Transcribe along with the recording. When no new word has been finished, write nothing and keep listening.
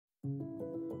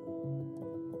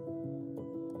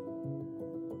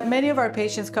Many of our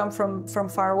patients come from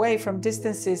far away, from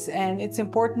distances, and it's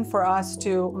important for us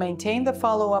to maintain the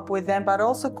follow-up with them, but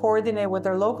also coordinate with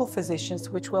their local physicians,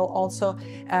 which will also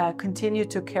continue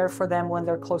to care for them when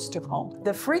they're close to home.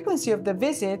 The frequency of the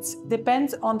visits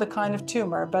depends on the kind of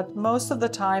tumor, but most of the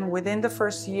time, within the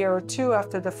first year or two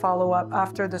after the follow-up,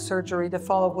 after the surgery, the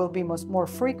follow-up will be more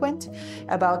frequent,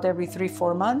 about every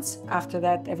 3-4 months. After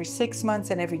that, every 6 months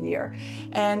and every year.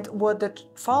 And what the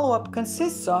follow-up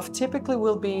consists of typically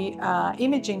will be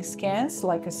imaging scans,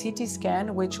 like a CT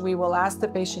scan, which we will ask the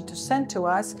patient to send to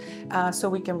us so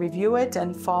we can review it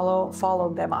and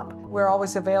follow them up. We're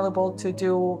always available to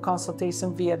do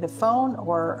consultation via the phone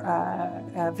or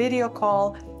a video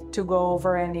call to go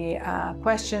over any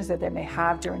questions that they may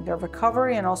have during their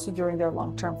recovery and also during their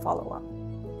long-term follow-up.